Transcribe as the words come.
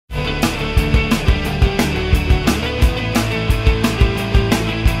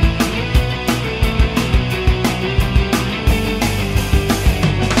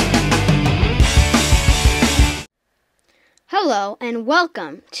Hello and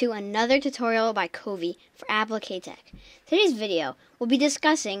welcome to another tutorial by Covey for AppleKTech. Today's video will be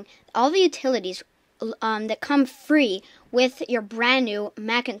discussing all the utilities that come free with your brand new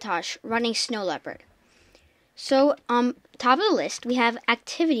Macintosh running Snow Leopard. So, top of the list we have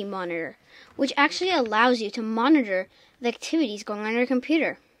Activity Monitor, which actually allows you to monitor the activities going on your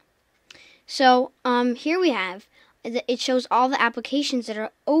computer. So, here we have, it shows all the applications that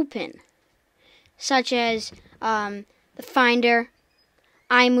are open, such as the Finder,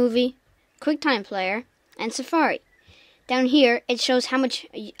 iMovie, Quicktime Player, and Safari. Down here, it shows how much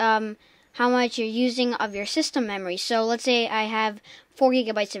you're using of your system memory. So let's say I have 4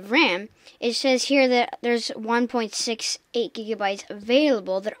 gigabytes of RAM. It says here that there's 1.68 gigabytes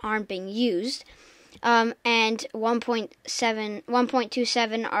available that aren't being used, and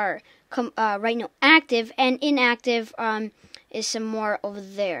 1.27 are right now active, and inactive is some more over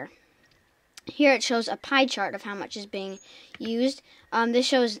there. Here it shows a pie chart of how much is being used. This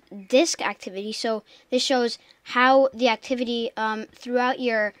shows disk activity, so this shows how the activity throughout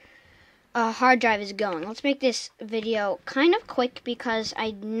your hard drive is going. Let's make this video kind of quick because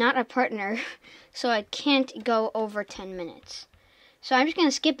I'm not a partner, so I can't go over 10 minutes. So I'm just going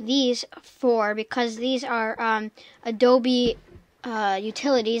to skip these 4 because these are Adobe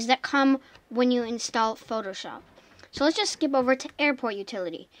utilities that come when you install Photoshop. So let's just skip over to Airport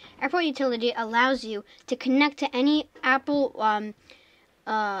Utility. Airport Utility allows you to connect to any Apple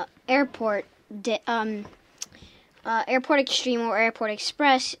Airport Extreme or Airport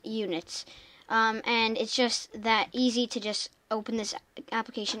Express units. And it's just that easy to just open this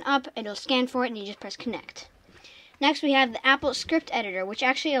application up, it'll scan for it, and you just press connect. Next we have the applescript editor, which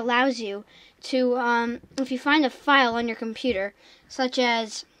actually allows you to, if you find a file on your computer, such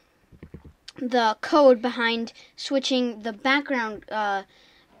as the code behind switching the background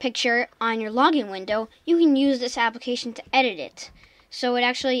picture on your login window, you can use this application to edit it. So it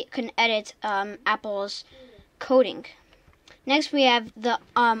actually can edit Apple's coding. Next we have the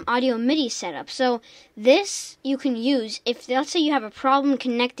audio MIDI setup. So this you can use if, let's say, you have a problem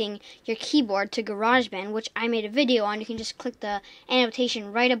connecting your keyboard to GarageBand, which I made a video on. You can just click the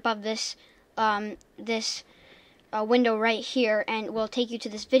annotation right above this window right here, and it will take you to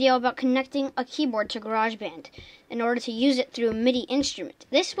this video about connecting a keyboard to GarageBand in order to use it through a MIDI instrument.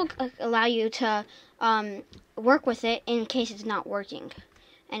 This will allow you to work with it in case it's not working,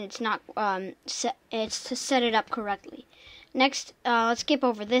 and it's not it's to set it up correctly. Next, let's skip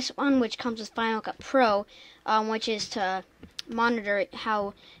over this one, which comes with Final Cut Pro, which is to monitor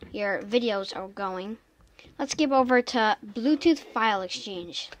how your videos are going. Let's skip over to Bluetooth File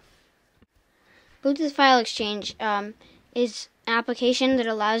Exchange. Bluetooth File Exchange is an application that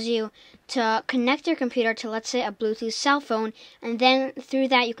allows you to connect your computer to, let's say, a Bluetooth cell phone, and then through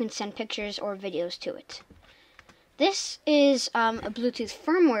that you can send pictures or videos to it. This is a Bluetooth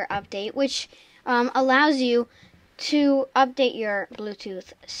firmware update, which allows you to update your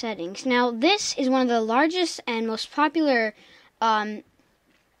Bluetooth settings. Now, this is one of the largest and most popular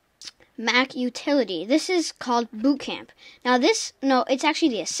Mac utility. This is called Boot Camp. Now it's actually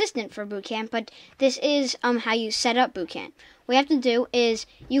the assistant for Boot Camp, but this is how you set up Boot Camp. What you have to do is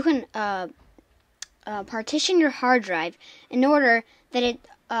you can partition your hard drive in order that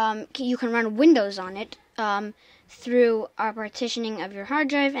you can run Windows on it through partitioning of your hard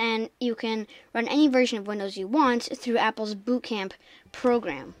drive, and you can run any version of Windows you want through Apple's Boot Camp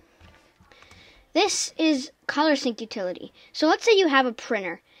program. This is Color Sync utility. So let's say you have a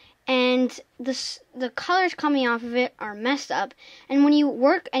printer, and the colors coming off of it are messed up, and when you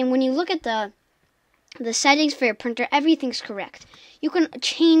look at the settings for your printer, everything's correct. You can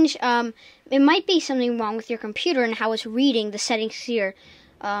change, it might be something wrong with your computer and how it's reading the settings to your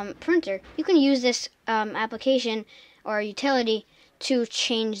printer. You can use this application or utility to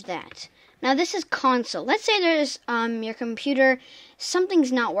change that. Now this is Console. Let's say there's your computer,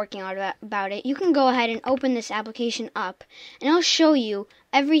 something's not working out about it. You can go ahead and open this application up, and it'll show you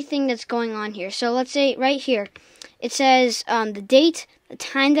everything that's going on here. So let's say right here, it says the date, the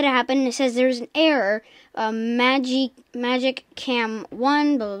time that it happened. It says there's an error, magic cam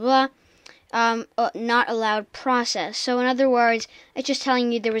 1, blah blah blah, not allowed process. So in other words, it's just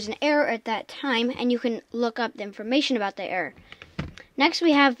telling you there was an error at that time, and you can look up the information about the error. Next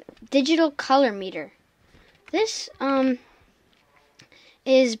we have Digital Color Meter. This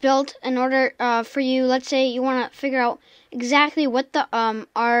is built in order for you, let's say you want to figure out exactly what the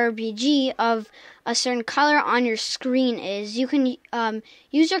RGB of a certain color on your screen is. You can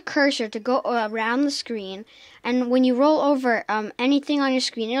use your cursor to go around the screen, and when you roll over anything on your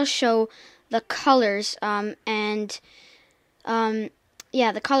screen, it'll show the colors the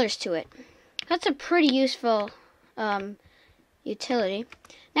colors to it. That's a pretty useful utility.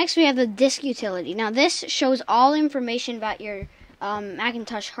 Next, we have the disk utility. Now, this shows all information about your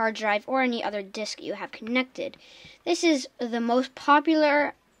Macintosh hard drive or any other disk you have connected. This is the most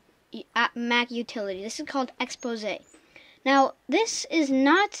popular Mac utility. This is called expos'e. Now, this is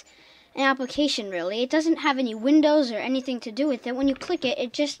not an application, really. It doesn't have any windows or anything to do with it. When you click it,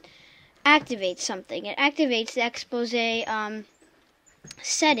 it just activates something. It activates the expos'e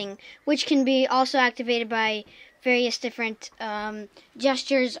setting, which can be also activated by various different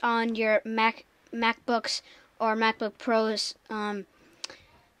gestures on your MacBooks or MacBook Pro's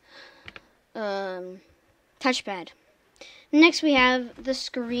touchpad. Next, we have the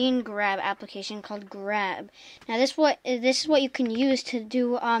screen grab application called Grab. Now, this is what you can use to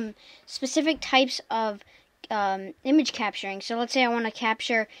do specific types of image capturing. So, let's say I want to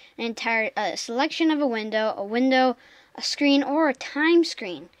capture an entire selection of a window, a screen, or a time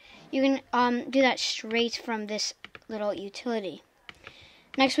screen. You can do that straight from this little utility.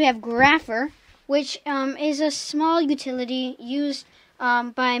 Next, we have Grapher, which is a small utility used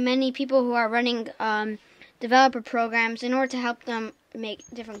by many people who are running developer programs in order to help them make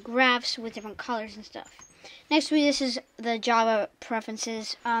different graphs with different colors and stuff. Next, this is the Java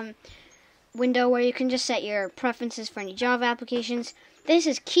preferences window where you can just set your preferences for any Java applications. This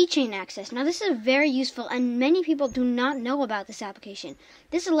is keychain access. Now, this is very useful, and many people do not know about this application.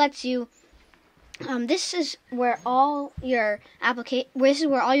 This lets you. This is where all your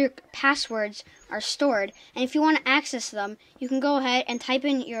passwords are stored, and if you want to access them, you can go ahead and type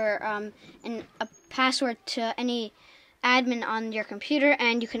in your a password to any admin on your computer,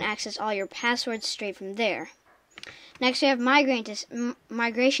 and you can access all your passwords straight from there. Next, we have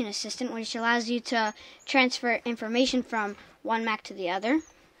Migration Assistant, which allows you to transfer information from one Mac to the other.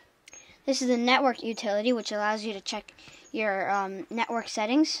 This is the Network utility, which allows you to check your network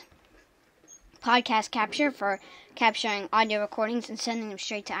settings. Podcast Capture for capturing audio recordings and sending them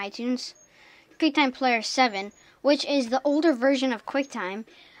straight to iTunes. Quicktime Player 7, which is the older version of Quicktime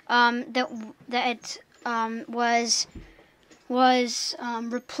that was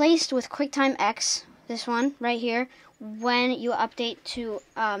replaced with Quicktime X, this one right here, when you update to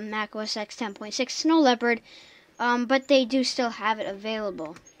Mac OS X 10.6 Snow Leopard, but they do still have it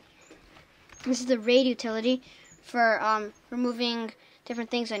available. This is the RAID utility for removing different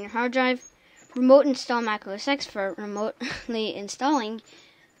things on your hard drive. Remote install Mac OS X for remotely installing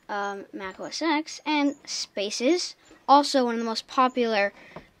Mac OS X, and Spaces, also one of the most popular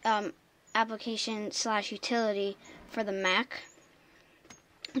application/utility for the Mac,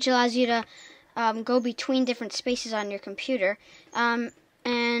 which allows you to go between different spaces on your computer, and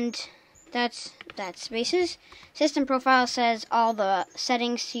that's Spaces. System Profile says all the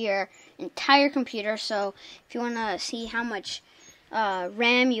settings to your entire computer, so if you want to see how much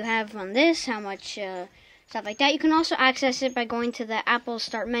RAM you have on this, how much stuff like that. You can also access it by going to the Apple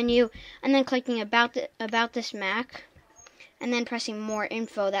Start menu and then clicking about this Mac, and then pressing More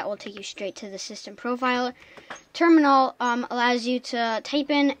Info. That will take you straight to the System Profile. Terminal allows you to type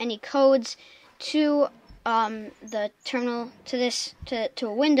in any codes to the terminal to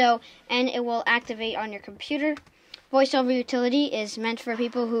a window, and it will activate on your computer. VoiceOver utility is meant for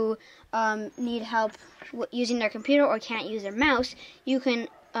people who need help using their computer or can't use their mouse. You can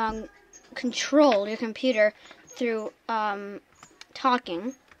control your computer through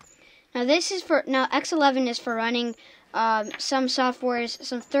talking. Now, X11 is for running some softwares,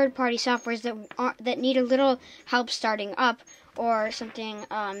 some third-party softwares that need a little help starting up, or something,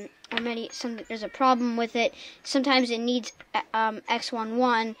 there's a problem with it. Sometimes it needs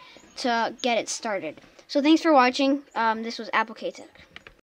X11 to get it started. So thanks for watching. This was Apple K-Tech.